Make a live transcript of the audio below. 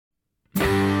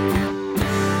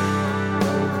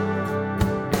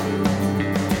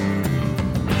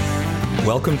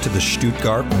Welcome to the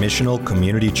Stuttgart Missional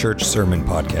Community Church Sermon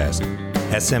Podcast.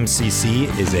 SMCC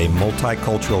is a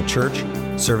multicultural church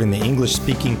serving the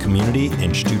English-speaking community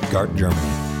in Stuttgart, Germany.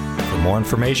 For more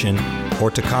information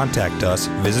or to contact us,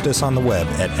 visit us on the web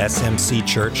at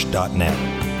smcchurch.net.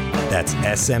 That's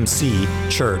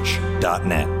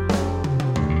smcchurch.net.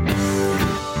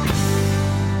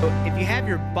 If you have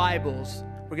your Bibles,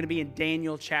 we're going to be in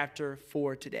Daniel chapter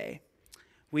 4 today.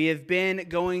 We have been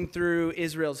going through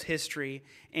Israel's history,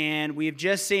 and we have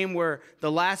just seen where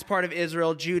the last part of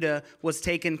Israel, Judah, was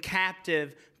taken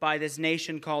captive by this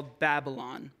nation called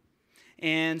Babylon.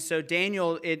 And so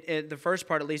Daniel, the first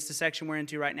part, at least the section we're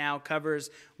into right now, covers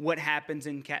what happens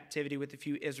in captivity with a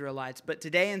few Israelites. But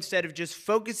today, instead of just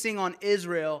focusing on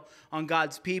Israel, on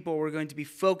God's people, we're going to be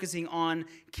focusing on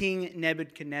King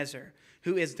Nebuchadnezzar,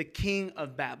 who is the king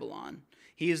of Babylon.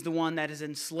 He is the one that has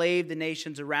enslaved the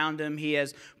nations around him. He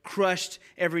has crushed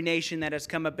every nation that has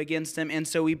come up against him. And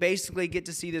so we basically get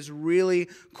to see this really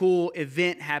cool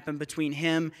event happen between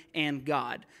him and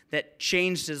God that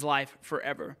changed his life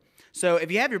forever. So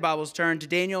if you have your Bibles, turn to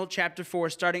Daniel chapter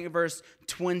 4, starting at verse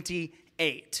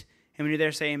 28. And when you're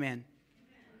there, say amen.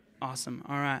 Awesome.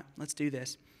 All right, let's do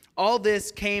this. All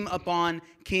this came upon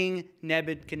King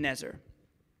Nebuchadnezzar.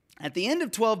 At the end of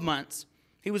 12 months,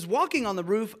 he was walking on the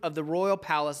roof of the royal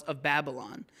palace of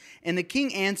Babylon. And the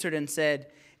king answered and said,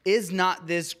 "Is not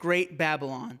this great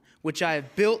Babylon, which I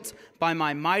have built by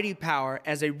my mighty power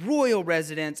as a royal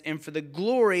residence and for the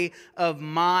glory of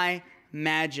my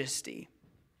majesty?"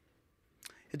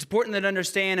 It's important to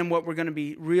understand, and what we're going to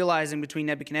be realizing between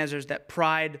Nebuchadnezzar is that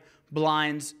pride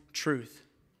blinds truth.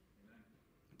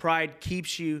 Pride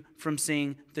keeps you from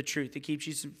seeing the truth. It keeps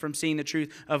you from seeing the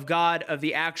truth of God, of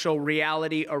the actual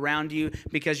reality around you,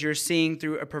 because you're seeing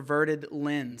through a perverted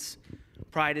lens.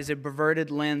 Pride is a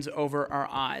perverted lens over our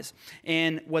eyes.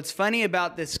 And what's funny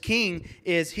about this king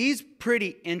is he's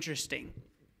pretty interesting,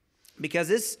 because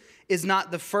this is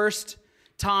not the first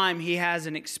time he has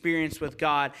an experience with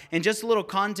God. And just a little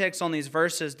context on these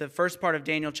verses, the first part of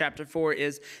Daniel chapter 4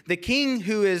 is the king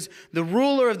who is the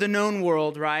ruler of the known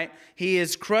world, right? He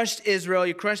has crushed Israel.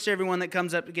 He crushed everyone that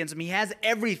comes up against him. He has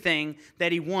everything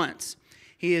that he wants.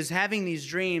 He is having these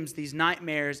dreams, these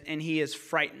nightmares, and he is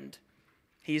frightened.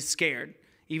 He is scared.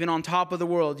 Even on top of the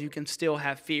world, you can still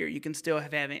have fear. You can still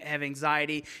have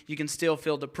anxiety. You can still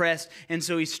feel depressed. And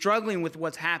so he's struggling with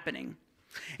what's happening.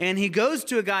 And he goes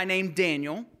to a guy named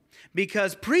Daniel,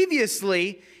 because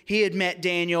previously he had met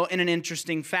Daniel in an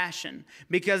interesting fashion.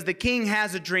 Because the king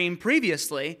has a dream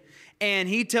previously, and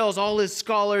he tells all his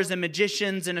scholars and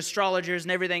magicians and astrologers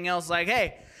and everything else, like,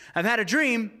 "Hey, I've had a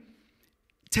dream.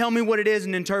 Tell me what it is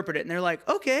and interpret it." And they're like,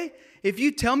 "Okay, if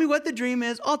you tell me what the dream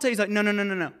is, I'll tell you." He's like,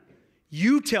 No.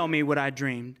 You tell me what I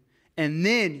dreamed, and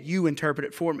then you interpret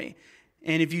it for me.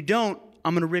 And if you don't,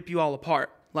 I'm going to rip you all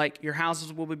apart. Like, your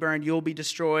houses will be burned, you'll be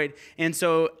destroyed. And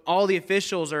so all the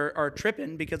officials are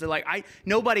tripping, because they're like,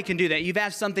 nobody can do that. You've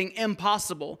asked something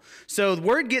impossible. So the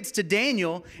word gets to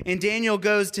Daniel, and Daniel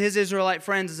goes to his Israelite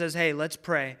friends and says, "Hey, let's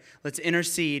pray. Let's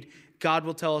intercede. God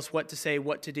will tell us what to say,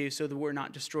 what to do, so that we're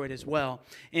not destroyed as well."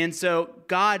 And so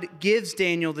God gives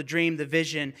Daniel the dream, the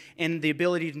vision, and the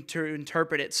ability to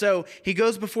interpret it. So he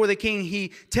goes before the king.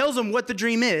 He tells him what the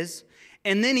dream is.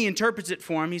 And then he interprets it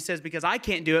for him. He says, "Because I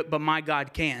can't do it, but my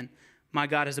God can. My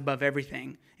God is above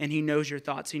everything. And he knows your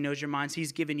thoughts. He knows your minds.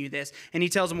 He's given you this." And he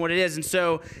tells him what it is. And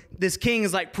so this king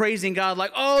is like praising God, like,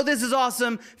 "Oh, this is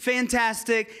awesome,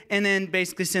 fantastic," and then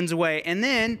basically sends away. And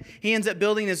then he ends up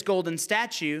building this golden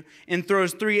statue and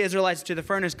throws 3 Israelites to the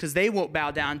furnace because they won't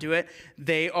bow down to it.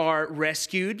 They are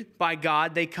rescued by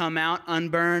God. They come out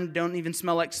unburned, don't even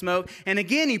smell like smoke. And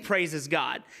again, he praises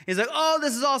God. He's like, "Oh,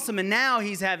 this is awesome." And now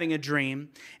he's having a dream,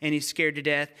 and he's scared to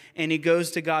death. And he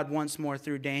goes to God once more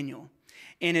through Daniel.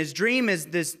 And his dream is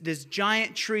this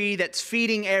giant tree that's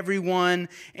feeding everyone,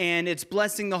 and it's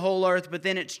blessing the whole earth, but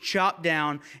then it's chopped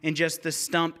down, and just the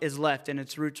stump is left, and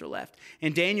its roots are left.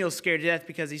 And Daniel's scared to death,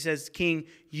 because he says, "King,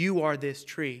 you are this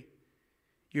tree.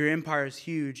 Your empire is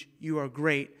huge. You are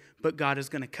great, but God is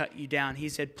going to cut you down." He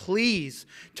said, "Please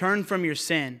turn from your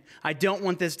sin. I don't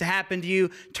want this to happen to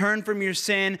you. Turn from your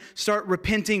sin. Start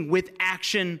repenting with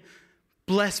action.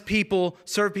 Bless people,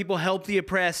 serve people, help the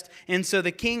oppressed." And so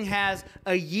the king has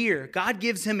a year. God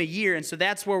gives him a year. And so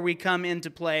that's where we come into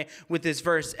play with this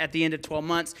verse. At the end of 12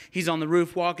 months, he's on the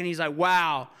roof walking. He's like,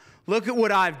 "Wow, look at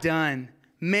what I've done.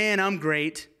 Man, I'm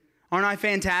great. Aren't I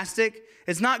fantastic?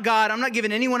 It's not God. I'm not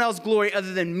giving anyone else glory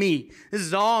other than me. This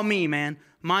is all me, man.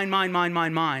 Mine, mine, mine,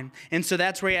 mine, mine." And so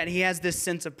that's where he has this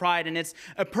sense of pride. And it's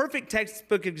a perfect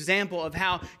textbook example of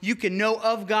how you can know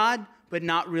of God, but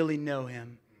not really know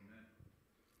him.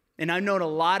 And I've known a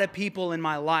lot of people in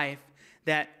my life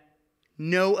that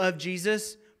know of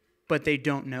Jesus, but they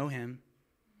don't know him.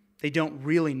 They don't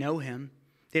really know him.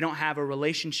 They don't have a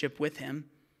relationship with him.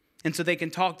 And so they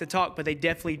can talk the talk, but they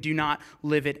definitely do not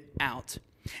live it out.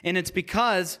 And it's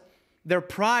because their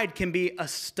pride can be a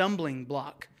stumbling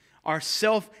block. Our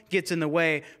self gets in the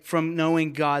way from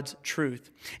knowing God's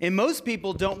truth. And most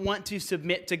people don't want to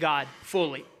submit to God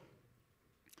fully.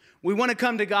 We want to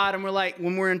come to God and we're like,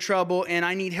 when we're in trouble and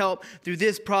I need help through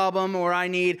this problem, or I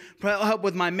need help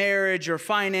with my marriage or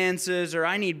finances, or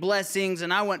I need blessings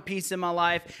and I want peace in my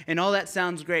life, and all that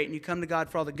sounds great. And you come to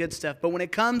God for all the good stuff. But when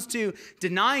it comes to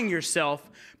denying yourself,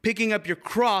 picking up your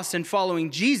cross and following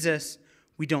Jesus,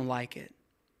 we don't like it.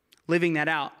 Living that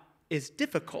out is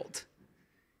difficult.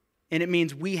 And it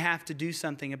means we have to do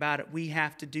something about it. We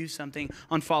have to do something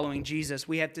on following Jesus.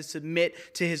 We have to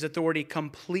submit to his authority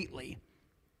completely.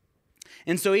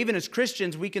 And so even as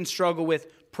Christians, we can struggle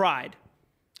with pride.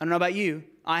 I don't know about you.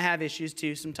 I have issues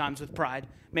too sometimes with pride.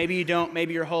 Maybe you don't.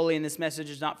 Maybe you're holy and this message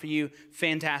is not for you.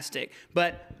 Fantastic.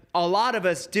 But a lot of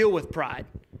us deal with pride.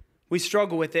 We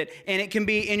struggle with it. And it can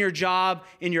be in your job,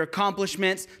 in your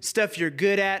accomplishments, stuff you're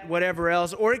good at, whatever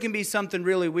else. Or it can be something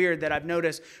really weird that I've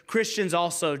noticed Christians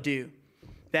also do,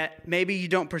 that maybe you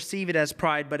don't perceive it as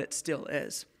pride, but it still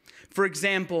is. For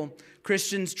example,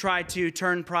 Christians try to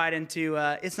turn pride into,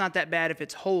 it's not that bad if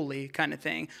it's holy kind of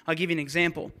thing. I'll give you an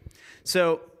example.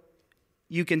 So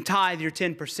you can tithe your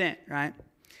 10%, right?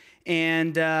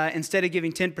 And instead of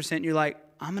giving 10%, you're like,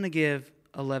 I'm going to give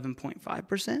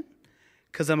 11.5%.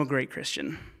 Because I'm a great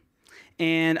Christian.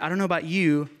 And I don't know about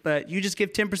you, but you just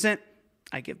give 10%,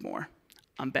 I give more.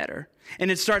 I'm better. And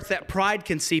it starts, that pride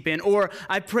can seep in. Or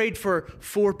I prayed for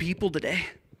 4 people today.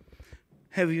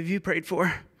 Have you prayed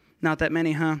for? Not that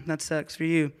many, huh? That sucks for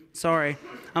you. Sorry.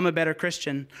 I'm a better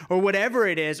Christian. Or whatever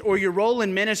it is. Or your role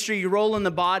in ministry, your role in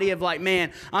the body of like,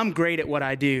 man, I'm great at what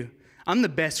I do. I'm the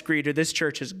best greeter this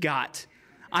church has got.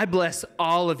 I bless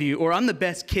all of you. Or I'm the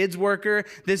best kids worker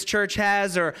this church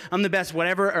has. Or I'm the best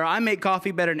whatever. Or I make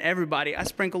coffee better than everybody. I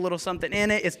sprinkle a little something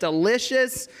in it. It's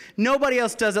delicious. Nobody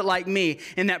else does it like me.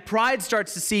 And that pride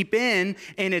starts to seep in,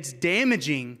 and it's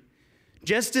damaging.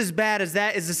 Just as bad as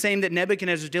that is the same that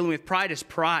Nebuchadnezzar is dealing with. Pride is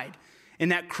pride.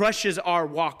 And that crushes our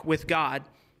walk with God.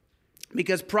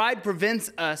 Because pride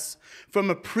prevents us from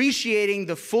appreciating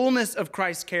the fullness of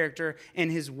Christ's character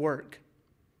and his work.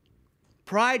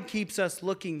 Pride keeps us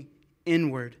looking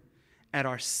inward at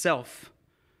ourself,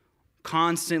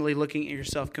 constantly looking at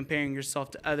yourself, comparing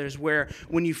yourself to others, where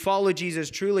when you follow Jesus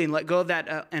truly and let go of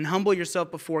that and humble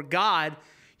yourself before God,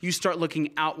 you start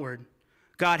looking outward.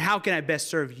 God, how can I best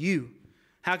serve you?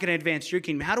 How can I advance your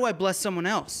kingdom? How do I bless someone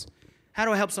else? How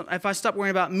do I help someone? If I stop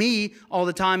worrying about me all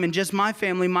the time and just my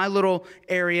family, my little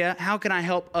area, how can I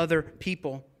help other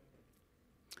people?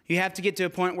 You have to get to a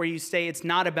point where you say, it's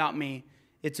not about me.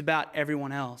 It's about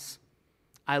everyone else.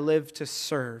 I live to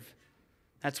serve.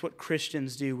 That's what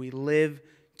Christians do. We live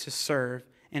to serve.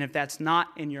 And if that's not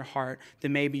in your heart,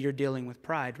 then maybe you're dealing with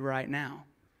pride right now.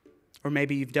 Or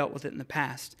maybe you've dealt with it in the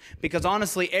past. Because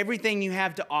honestly, everything you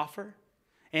have to offer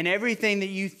and everything that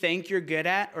you think you're good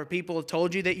at or people have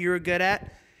told you that you're good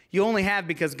at, you only have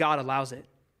because God allows it.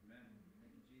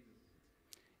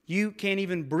 You can't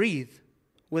even breathe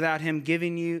without him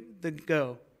giving you the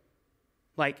go.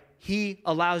 Like, he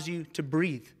allows you to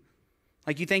breathe.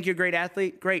 Like, you think you're a great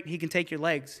athlete? Great. He can take your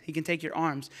legs. He can take your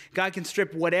arms. God can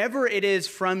strip whatever it is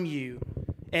from you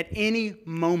at any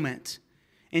moment.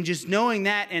 And just knowing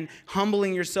that and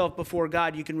humbling yourself before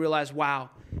God, you can realize, wow,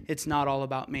 it's not all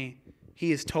about me.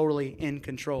 He is totally in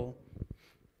control.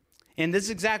 And this is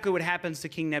exactly what happens to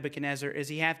King Nebuchadnezzar, is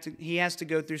he has to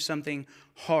go through something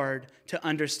hard to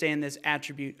understand this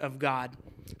attribute of God.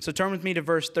 So turn with me to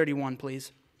verse 31,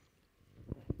 please.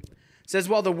 It says,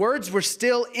 while the words were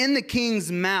still in the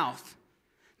king's mouth,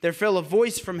 there fell a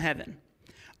voice from heaven.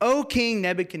 O King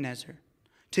Nebuchadnezzar,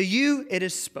 to you it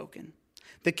is spoken.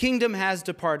 The kingdom has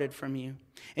departed from you,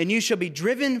 and you shall be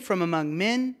driven from among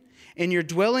men, and your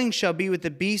dwelling shall be with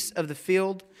the beasts of the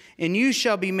field, and you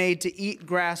shall be made to eat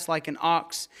grass like an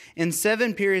ox, and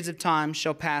 7 periods of time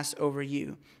shall pass over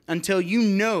you, until you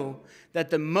know that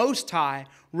the Most High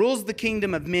rules the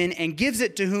kingdom of men and gives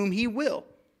it to whom he will.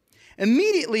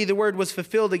 Immediately the word was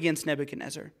fulfilled against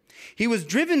Nebuchadnezzar. He was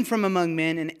driven from among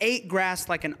men and ate grass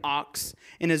like an ox,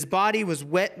 and his body was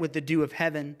wet with the dew of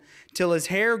heaven, till his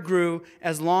hair grew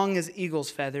as long as eagle's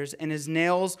feathers, and his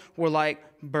nails were like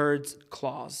birds'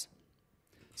 claws.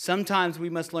 Sometimes we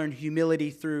must learn humility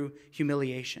through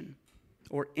humiliation,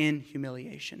 or in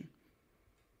humiliation.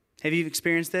 Have you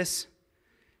experienced this?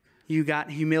 You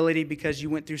got humility because you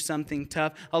went through something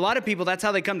tough. A lot of people, that's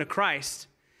how they come to Christ.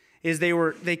 is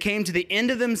they came to the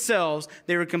end of themselves.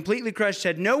 They were completely crushed,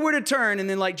 had nowhere to turn. And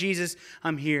then like, Jesus,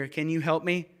 I'm here. Can you help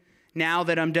me? Now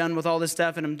that I'm done with all this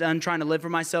stuff and I'm done trying to live for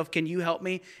myself, can you help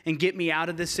me and get me out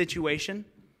of this situation?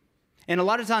 And a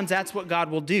lot of times that's what God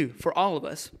will do for all of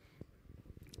us.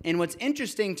 And what's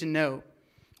interesting to note,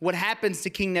 what happens to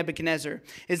King Nebuchadnezzar,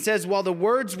 it says, while the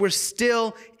words were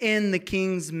still in the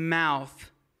king's mouth,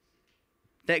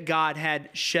 that God had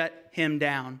shut him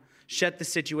down, shut the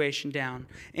situation down.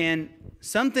 And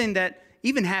something that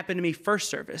even happened to me first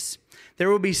service. There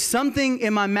will be something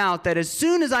in my mouth that as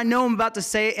soon as I know I'm about to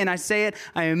say it and I say it,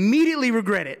 I immediately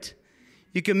regret it.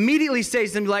 You can immediately say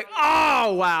something like,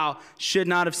 oh, wow, should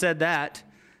not have said that.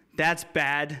 That's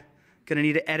bad. Gonna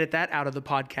need to edit that out of the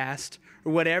podcast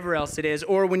or whatever else it is.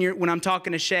 Or when I'm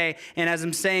talking to Shay and as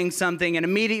I'm saying something and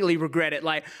immediately regret it,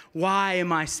 like, why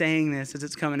am I saying this as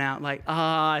it's coming out? Like,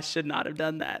 I should not have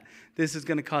done that. This is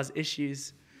gonna cause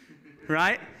issues,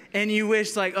 right? And you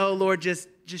wish like, oh, Lord, just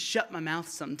shut my mouth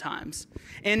sometimes.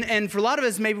 And for a lot of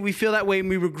us, maybe we feel that way and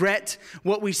we regret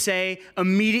what we say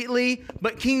immediately.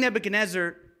 But King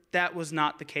Nebuchadnezzar, that was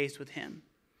not the case with him.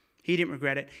 He didn't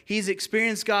regret it. He's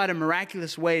experienced God in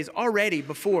miraculous ways already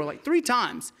before, like 3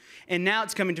 times. And now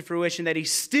it's coming to fruition that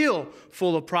he's still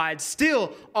full of pride,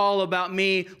 still all about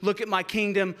me. Look at my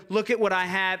kingdom. Look at what I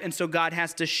have. And so God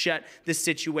has to shut this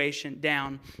situation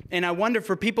down. And I wonder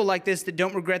for people like this that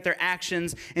don't regret their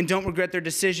actions and don't regret their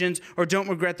decisions or don't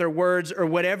regret their words or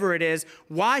whatever it is,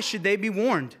 why should they be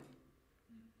warned?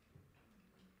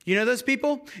 You know those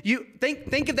people? You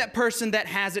think of that person that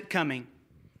has it coming.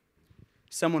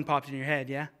 Someone popped in your head,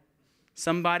 yeah?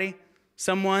 Somebody?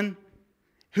 Someone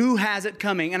who has it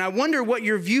coming. And I wonder what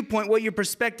your viewpoint, what your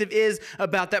perspective is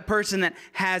about that person that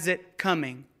has it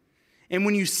coming. And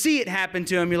when you see it happen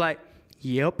to them, you're like,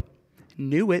 yep,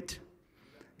 knew it.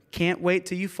 Can't wait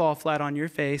till you fall flat on your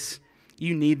face.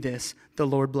 You need this. The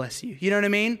Lord bless you. You know what I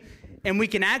mean? And we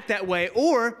can act that way.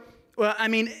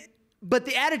 But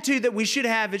the attitude that we should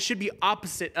have, it should be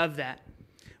opposite of that.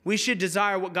 We should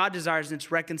desire what God desires, and it's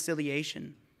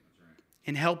reconciliation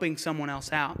and helping someone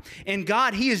else out. And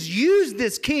God, he has used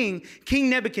this King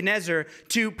Nebuchadnezzar,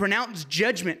 to pronounce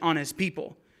judgment on his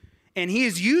people. And he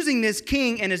is using this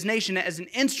king and his nation as an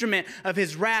instrument of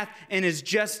his wrath and his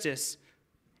justice.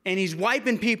 And he's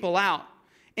wiping people out.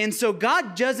 And so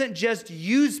God doesn't just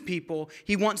use people,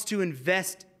 he wants to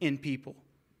invest in people.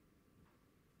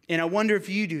 And I wonder if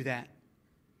you do that.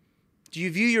 Do you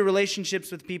view your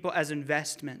relationships with people as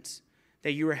investments,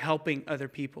 that you are helping other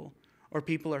people or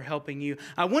people are helping you?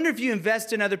 I wonder if you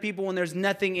invest in other people when there's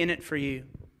nothing in it for you.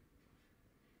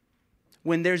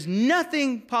 When there's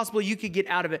nothing possible you could get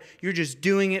out of it, you're just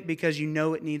doing it because you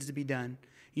know it needs to be done.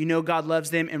 You know God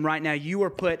loves them, and right now you are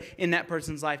put in that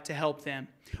person's life to help them.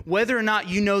 Whether or not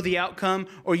you know the outcome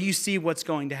or you see what's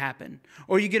going to happen.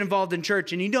 Or you get involved in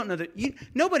church and you don't know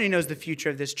nobody knows the future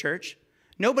of this church.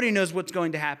 Nobody knows what's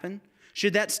going to happen.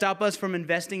 Should that stop us from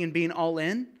investing and being all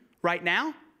in right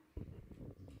now?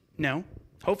 No,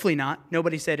 hopefully not.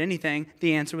 Nobody said anything.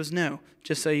 The answer was no,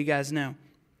 just so you guys know.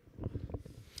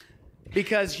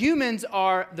 Because humans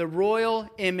are the royal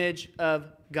image of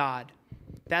God.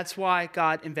 That's why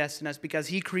God invests in us, because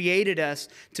he created us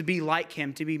to be like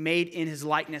him, to be made in his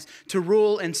likeness, to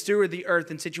rule and steward the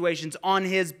earth in situations on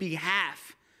his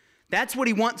behalf. That's what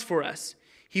he wants for us.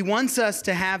 He wants us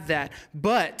to have that.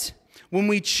 But when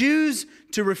we choose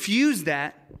to refuse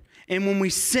that, and when we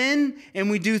sin and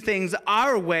we do things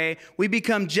our way, we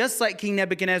become just like King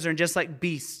Nebuchadnezzar and just like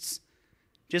beasts,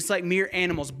 just like mere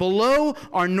animals, below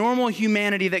our normal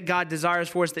humanity that God desires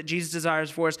for us, that Jesus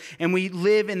desires for us, and we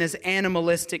live in this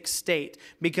animalistic state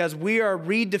because we are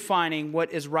redefining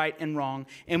what is right and wrong,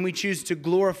 and we choose to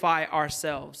glorify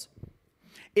ourselves.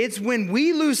 It's when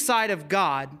we lose sight of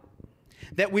God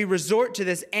that we resort to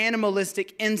this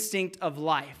animalistic instinct of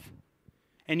life.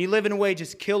 And you live in a way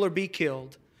just kill or be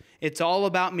killed. It's all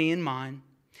about me and mine.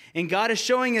 And God is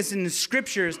showing us in the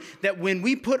scriptures that when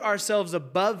we put ourselves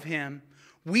above him,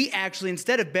 we actually,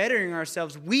 instead of bettering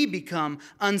ourselves, we become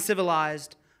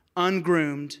uncivilized,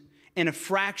 ungroomed, and a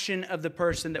fraction of the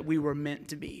person that we were meant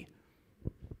to be.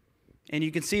 And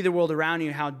you can see the world around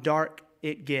you, how dark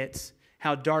it gets,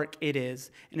 how dark it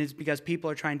is. And it's because people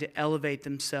are trying to elevate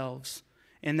themselves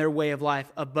and their way of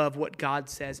life above what God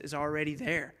says is already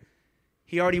there.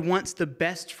 He already wants the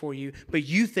best for you, but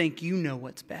you think you know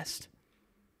what's best.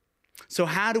 So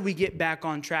how do we get back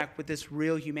on track with this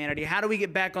real humanity? How do we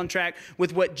get back on track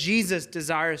with what Jesus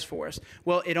desires for us?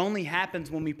 Well, it only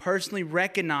happens when we personally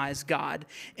recognize God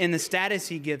and the status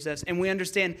he gives us, and we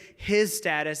understand his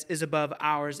status is above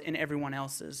ours and everyone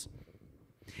else's.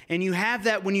 And you have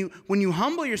that when you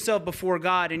humble yourself before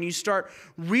God and you start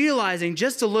realizing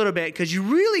just a little bit, because you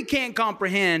really can't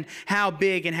comprehend how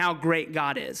big and how great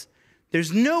God is.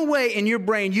 There's no way in your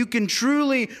brain you can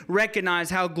truly recognize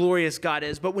how glorious God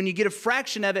is. But when you get a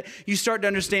fraction of it, you start to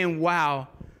understand, wow,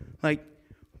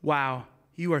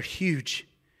 you are huge.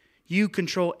 You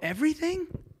control everything?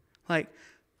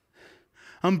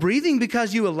 I'm breathing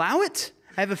because you allow it.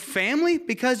 I have a family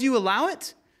because you allow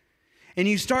it. And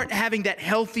you start having that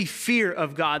healthy fear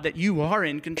of God that you are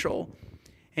in control.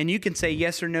 And you can say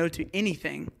yes or no to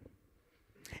anything.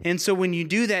 And so when you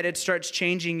do that, it starts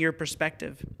changing your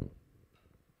perspective.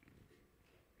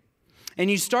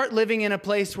 And you start living in a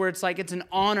place where it's an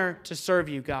honor to serve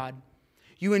you, God.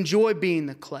 You enjoy being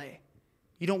the clay.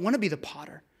 You don't want to be the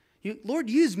potter. Lord,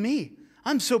 use me.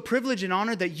 I'm so privileged and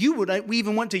honored that you would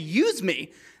even want to use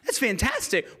me. That's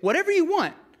fantastic. Whatever you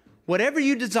want. Whatever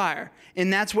you desire.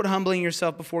 And that's what humbling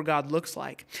yourself before God looks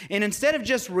like. And instead of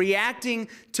just reacting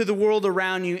to the world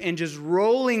around you and just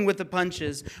rolling with the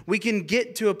punches, we can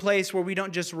get to a place where we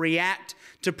don't just react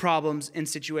to problems and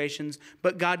situations,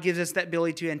 but God gives us that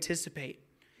ability to anticipate.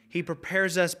 He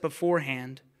prepares us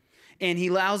beforehand. And He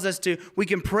allows us we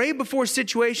can pray before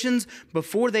situations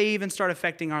before they even start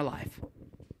affecting our life.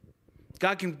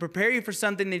 God can prepare you for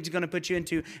something that He's going to put you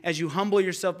into as you humble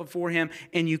yourself before Him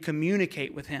and you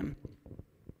communicate with Him.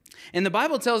 And the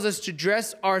Bible tells us to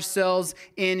dress ourselves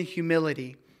in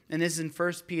humility. And this is in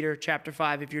 1 Peter chapter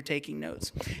 5 if you're taking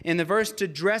notes. And the verse to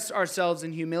dress ourselves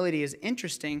in humility is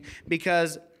interesting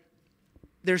because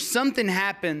there's something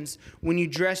happens when you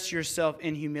dress yourself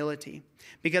in humility.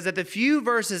 Because at the few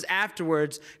verses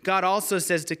afterwards, God also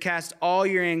says to cast all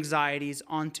your anxieties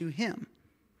onto Him.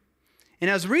 And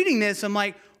I was reading this, I'm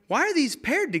like, why are these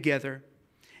paired together?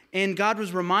 And God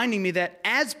was reminding me that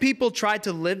as people try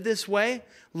to live this way,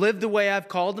 live the way I've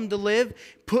called them to live,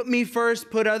 put me first,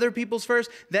 put other people's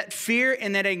first, that fear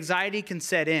and that anxiety can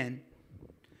set in.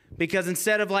 Because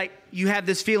instead of you have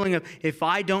this feeling of, if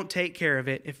I don't take care of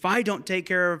it, if I don't take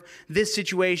care of this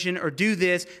situation or do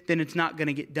this, then it's not going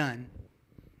to get done.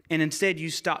 And instead you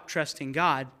stop trusting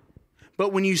God.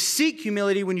 But when you seek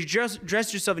humility, when you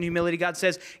dress yourself in humility, God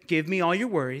says, give me all your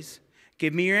worries,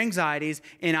 give me your anxieties,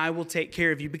 and I will take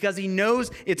care of you. Because He knows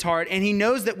it's hard, and He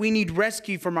knows that we need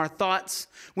rescue from our thoughts,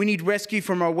 we need rescue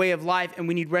from our way of life, and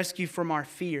we need rescue from our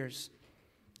fears.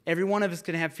 Every one of us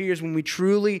can have fears when we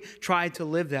truly try to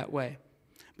live that way.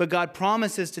 But God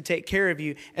promises to take care of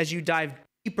you as you dive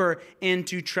deeper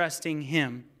into trusting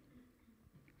Him.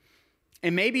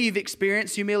 And maybe you've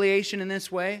experienced humiliation in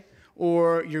this way,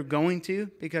 or you're going to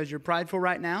because you're prideful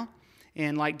right now.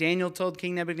 And like Daniel told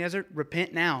King Nebuchadnezzar,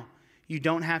 repent now. You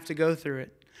don't have to go through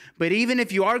it. But even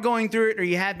if you are going through it or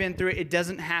you have been through it, it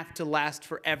doesn't have to last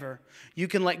forever. You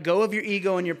can let go of your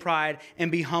ego and your pride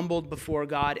and be humbled before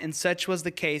God. And such was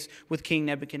the case with King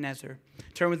Nebuchadnezzar.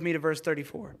 Turn with me to verse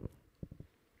 34.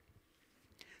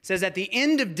 It says, at the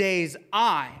end of days,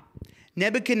 I,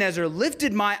 Nebuchadnezzar,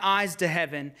 lifted my eyes to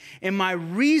heaven, and my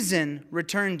reason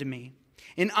returned to me.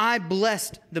 And I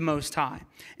blessed the Most High,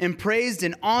 and praised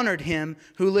and honored Him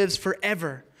who lives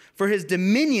forever. For His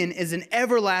dominion is an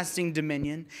everlasting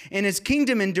dominion, and His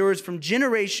kingdom endures from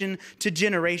generation to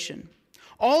generation.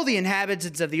 All the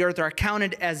inhabitants of the earth are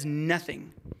counted as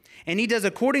nothing. And He does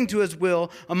according to His will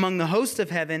among the hosts of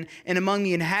heaven and among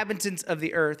the inhabitants of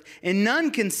the earth. And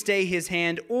none can stay His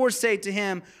hand or say to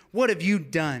Him, what have you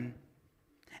done?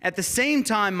 At the same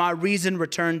time, my reason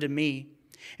returned to me.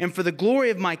 And for the glory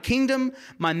of my kingdom,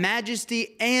 my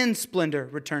majesty and splendor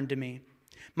returned to me.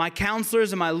 My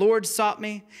counselors and my lords sought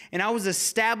me, and I was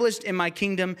established in my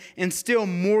kingdom, and still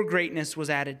more greatness was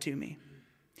added to me.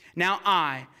 Now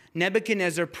I,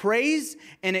 Nebuchadnezzar, praise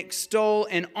and extol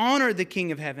and honor the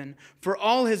King of heaven, for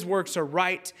all His works are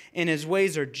right and His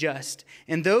ways are just.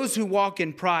 And those who walk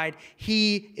in pride,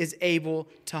 He is able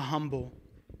to humble.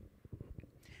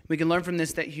 We can learn from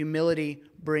this that humility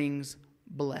brings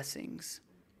blessings.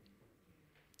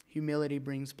 Humility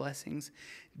brings blessings.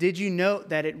 Did you note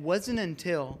that it wasn't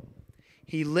until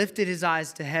he lifted his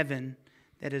eyes to heaven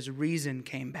that his reason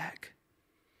came back?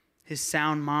 His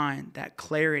sound mind, that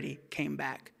clarity came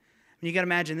back. I mean, you got to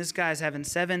imagine this guy's having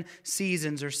 7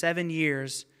 seasons or 7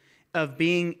 years of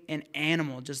being an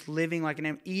animal, just living like an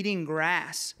animal, eating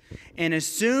grass. And as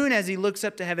soon as he looks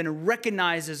up to heaven and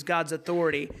recognizes God's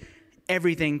authority,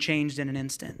 everything changed in an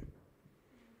instant.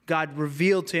 God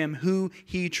revealed to him who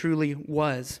He truly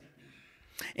was.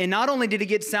 And not only did he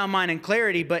get sound mind and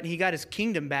clarity, but he got his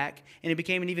kingdom back, and it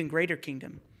became an even greater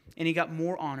kingdom. And he got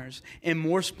more honors and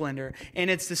more splendor. And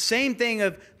it's the same thing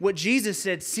of what Jesus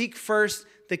said, seek first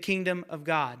the kingdom of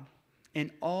God,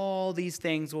 and all these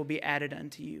things will be added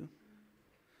unto you.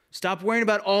 Stop worrying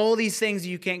about all these things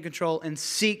you can't control and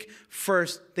seek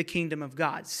first the kingdom of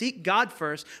God. Seek God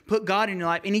first, put God in your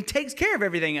life, and he takes care of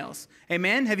everything else.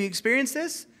 Amen? Have you experienced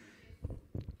this?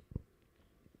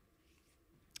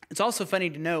 It's also funny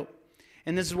to note,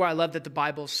 and this is why I love that the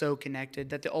Bible is so connected,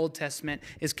 that the Old Testament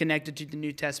is connected to the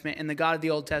New Testament, and the God of the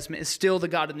Old Testament is still the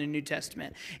God of the New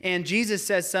Testament. And Jesus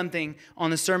says something on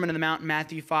the Sermon on the Mount in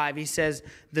Matthew 5. He says,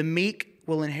 the meek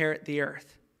will inherit the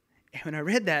earth. And when I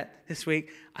read that this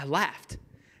week, I laughed,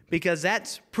 because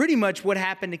that's pretty much what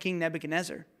happened to King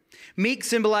Nebuchadnezzar. Meek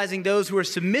symbolizing those who are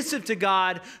submissive to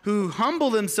God, who humble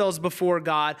themselves before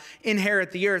God,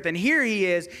 inherit the earth. And here he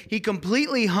is. He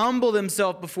completely humbled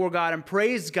himself before God and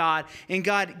praised God. And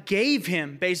God gave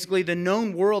him basically the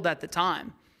known world at the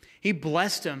time. He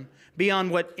blessed him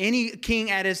beyond what any king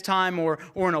at his time or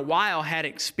in a while had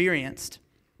experienced.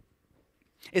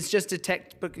 It's just a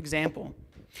textbook example.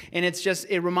 And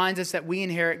it reminds us that we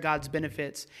inherit God's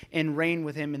benefits and reign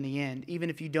with him in the end, even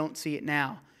if you don't see it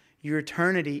now. Your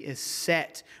eternity is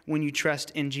set when you trust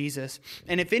in Jesus.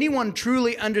 And if anyone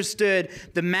truly understood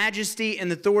the majesty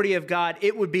and authority of God,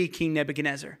 it would be King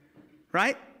Nebuchadnezzar,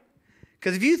 right?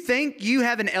 Because if you think you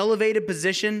have an elevated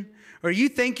position, or you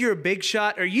think you're a big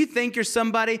shot, or you think you're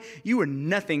somebody, you are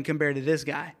nothing compared to this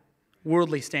guy.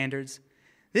 Worldly standards.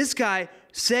 This guy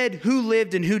said who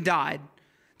lived and who died.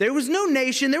 There was no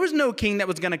nation, there was no king that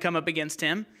was going to come up against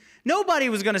him. Nobody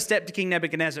was going to step to King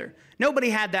Nebuchadnezzar. Nobody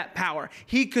had that power.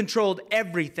 He controlled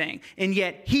everything, and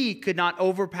yet he could not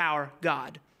overpower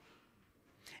God.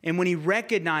 And when he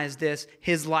recognized this,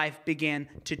 his life began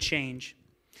to change.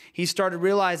 He started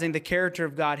realizing the character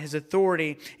of God, his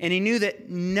authority, and he knew that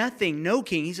nothing, no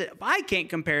king, he said, if I can't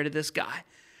compare to this guy,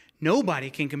 nobody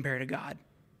can compare to God.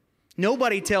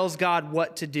 Nobody tells God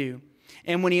what to do.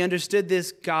 And when he understood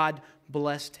this, God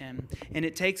blessed him. And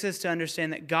it takes us to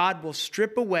understand that God will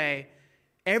strip away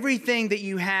everything that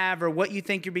you have or what you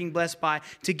think you're being blessed by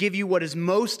to give you what is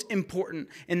most important,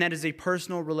 and that is a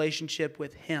personal relationship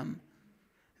with him.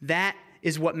 That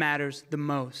is what matters the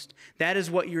most. That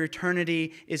is what your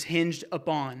eternity is hinged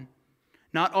upon.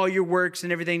 Not all your works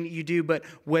and everything that you do, but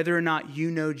whether or not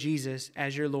you know Jesus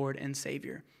as your Lord and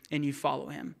Savior and you follow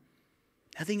him.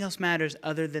 Nothing else matters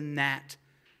other than that.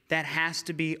 That has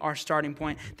to be our starting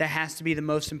point. That has to be the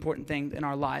most important thing in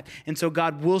our life. And so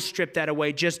God will strip that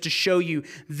away just to show you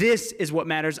this is what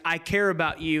matters. I care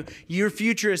about you. Your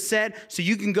future is set so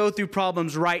you can go through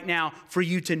problems right now for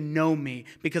you to know me,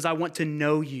 because I want to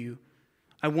know you.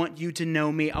 I want you to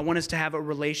know me. I want us to have a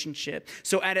relationship.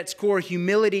 So at its core,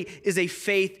 humility is a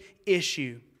faith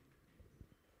issue.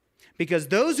 Because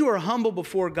those who are humble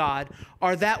before God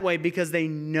are that way because they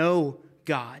know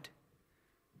God.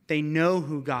 They know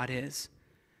who God is.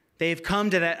 They have come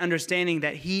to that understanding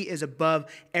that he is above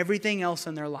everything else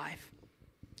in their life.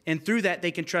 And through that,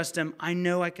 they can trust him. I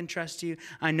know I can trust you.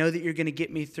 I know that you're going to get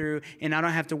me through, and I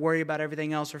don't have to worry about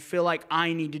everything else or feel like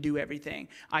I need to do everything.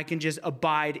 I can just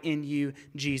abide in you,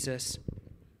 Jesus.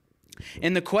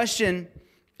 And the question,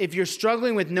 if you're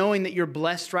struggling with knowing that you're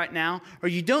blessed right now, or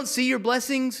you don't see your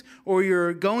blessings, or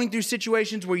you're going through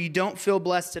situations where you don't feel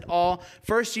blessed at all,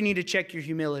 first you need to check your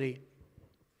humility.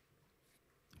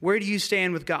 Where do you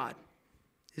stand with God?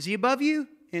 Is he above you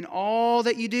in all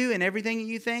that you do and everything that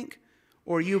you think?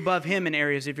 Or are you above him in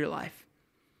areas of your life?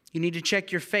 You need to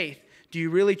check your faith. Do you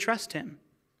really trust him?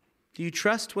 Do you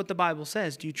trust what the Bible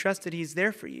says? Do you trust that he's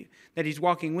there for you, that he's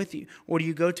walking with you? Or do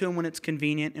you go to him when it's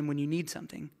convenient and when you need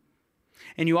something?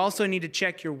 And you also need to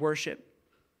check your worship.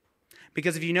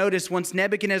 Because if you notice, once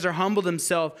Nebuchadnezzar humbled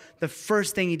himself, the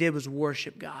first thing he did was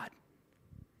worship God.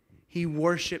 He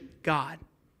worshiped God.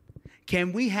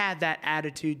 Can we have that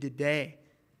attitude today?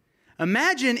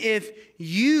 Imagine if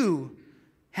you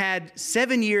had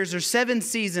 7 years or 7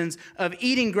 seasons of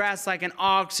eating grass like an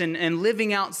ox and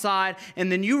living outside,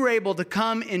 and then you were able to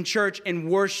come in church and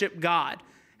worship God.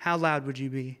 How loud would you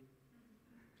be?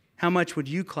 How much would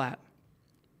you clap?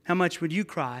 How much would you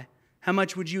cry? How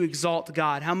much would you exalt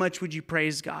God? How much would you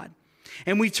praise God?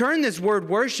 And we turn this word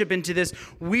worship into this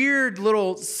weird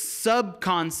little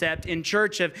sub-concept in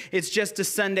church of it's just a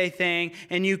Sunday thing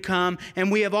and you come, and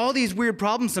we have all these weird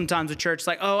problems sometimes with church,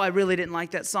 like, oh, I really didn't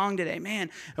like that song today. Man,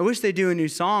 I wish they'd do a new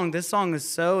song. This song is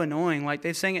so annoying. Like,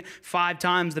 they've sang it 5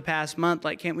 times the past month.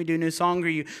 Like, can't we do a new song? Or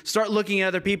you start looking at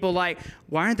other people like,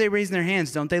 why aren't they raising their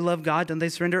hands? Don't they love God? Don't they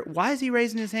surrender? Why is he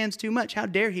raising his hands too much? How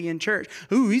dare he in church?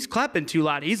 Ooh, he's clapping too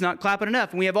loud. He's not clapping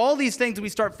enough. And we have all these things we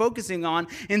start focusing on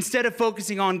instead of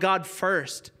focusing on God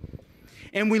first.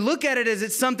 And we look at it as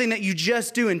it's something that you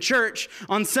just do in church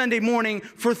on Sunday morning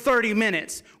for 30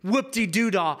 minutes.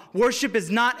 Whoop-de-doo-dah. Worship is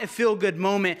not a feel-good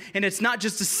moment, and it's not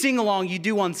just a sing-along you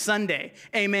do on Sunday.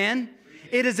 Amen?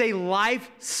 It is a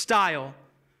lifestyle.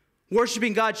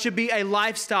 Worshiping God should be a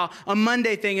lifestyle, a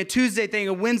Monday thing, a Tuesday thing,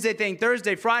 a Wednesday thing,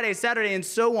 Thursday, Friday, Saturday, and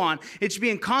so on. It should be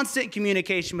in constant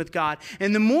communication with God.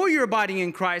 And the more you're abiding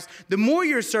in Christ, the more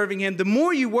you're serving Him, the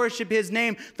more you worship His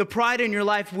name, the pride in your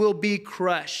life will be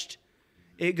crushed.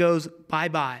 It goes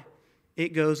bye-bye.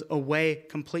 It goes away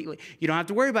completely. You don't have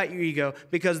to worry about your ego,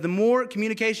 because the more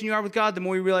communication you are with God, the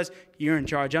more you realize you're in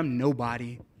charge. I'm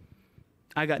nobody.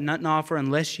 I got nothing to offer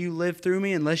unless you live through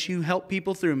me, unless you help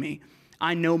people through me.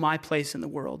 I know my place in the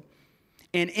world.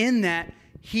 And in that,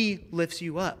 He lifts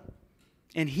you up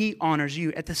and He honors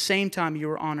you at the same time you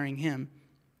are honoring Him.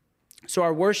 So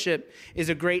our worship is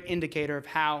a great indicator of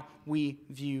how we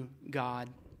view God.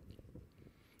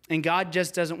 And God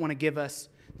just doesn't want to give us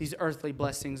these earthly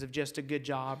blessings of just a good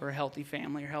job or a healthy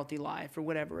family or healthy life or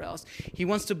whatever else. He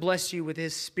wants to bless you with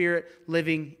His Spirit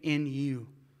living in you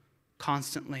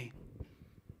constantly.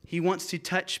 He wants to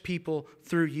touch people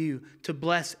through you, to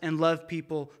bless and love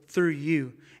people through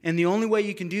you. And the only way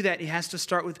you can do that, it has to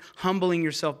start with humbling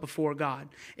yourself before God,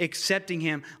 accepting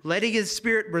Him, letting His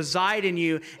Spirit reside in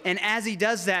you. And as He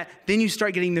does that, then you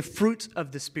start getting the fruits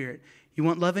of the Spirit. You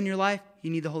want love in your life?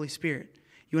 You need the Holy Spirit.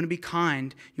 You want to be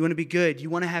kind. You want to be good. You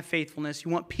want to have faithfulness.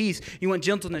 You want peace. You want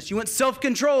gentleness. You want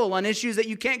self-control on issues that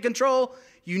you can't control.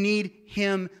 You need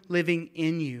Him living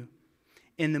in you.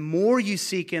 And the more you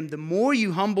seek Him, the more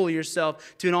you humble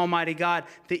yourself to an almighty God,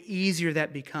 the easier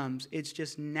that becomes. It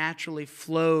just naturally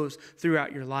flows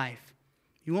throughout your life.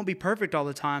 You won't be perfect all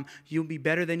the time. You'll be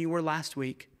better than you were last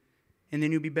week. And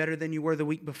then you'll be better than you were the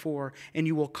week before. And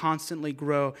you will constantly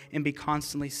grow and be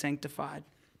constantly sanctified.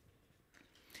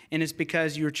 And it's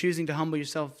because you're choosing to humble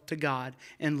yourself to God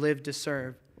and live to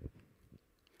serve.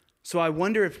 So I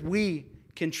wonder if we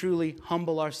can truly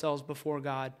humble ourselves before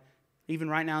God, even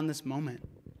right now in this moment,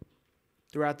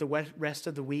 throughout the rest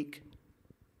of the week,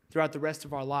 throughout the rest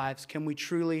of our lives. Can we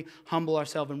truly humble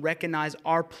ourselves and recognize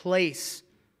our place,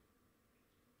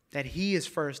 that He is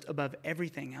first above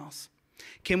everything else?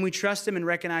 Can we trust Him and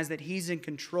recognize that He's in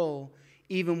control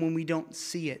even when we don't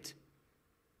see it,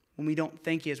 when we don't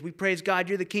think He is? We praise God,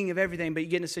 you're the King of everything, but you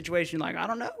get in a situation you're like, I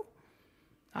don't know.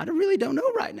 I really don't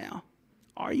know right now.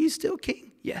 Are you still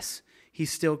King? Yes,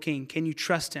 He's still King. Can you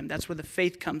trust Him? That's where the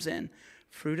faith comes in.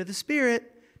 Fruit of the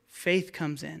Spirit, faith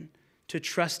comes in to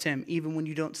trust Him even when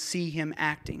you don't see Him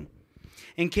acting.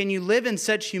 And can you live in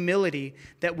such humility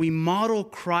that we model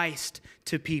Christ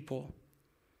to people?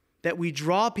 That we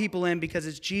draw people in because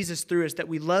it's Jesus through us, that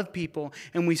we love people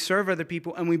and we serve other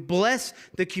people and we bless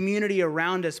the community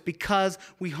around us because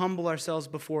we humble ourselves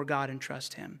before God and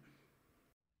trust Him.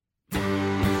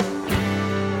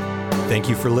 Thank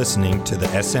you for listening to the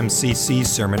SMCC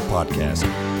Sermon Podcast.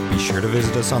 Be sure to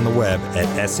visit us on the web at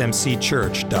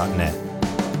smcchurch.net.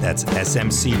 That's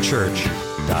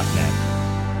smcchurch.net.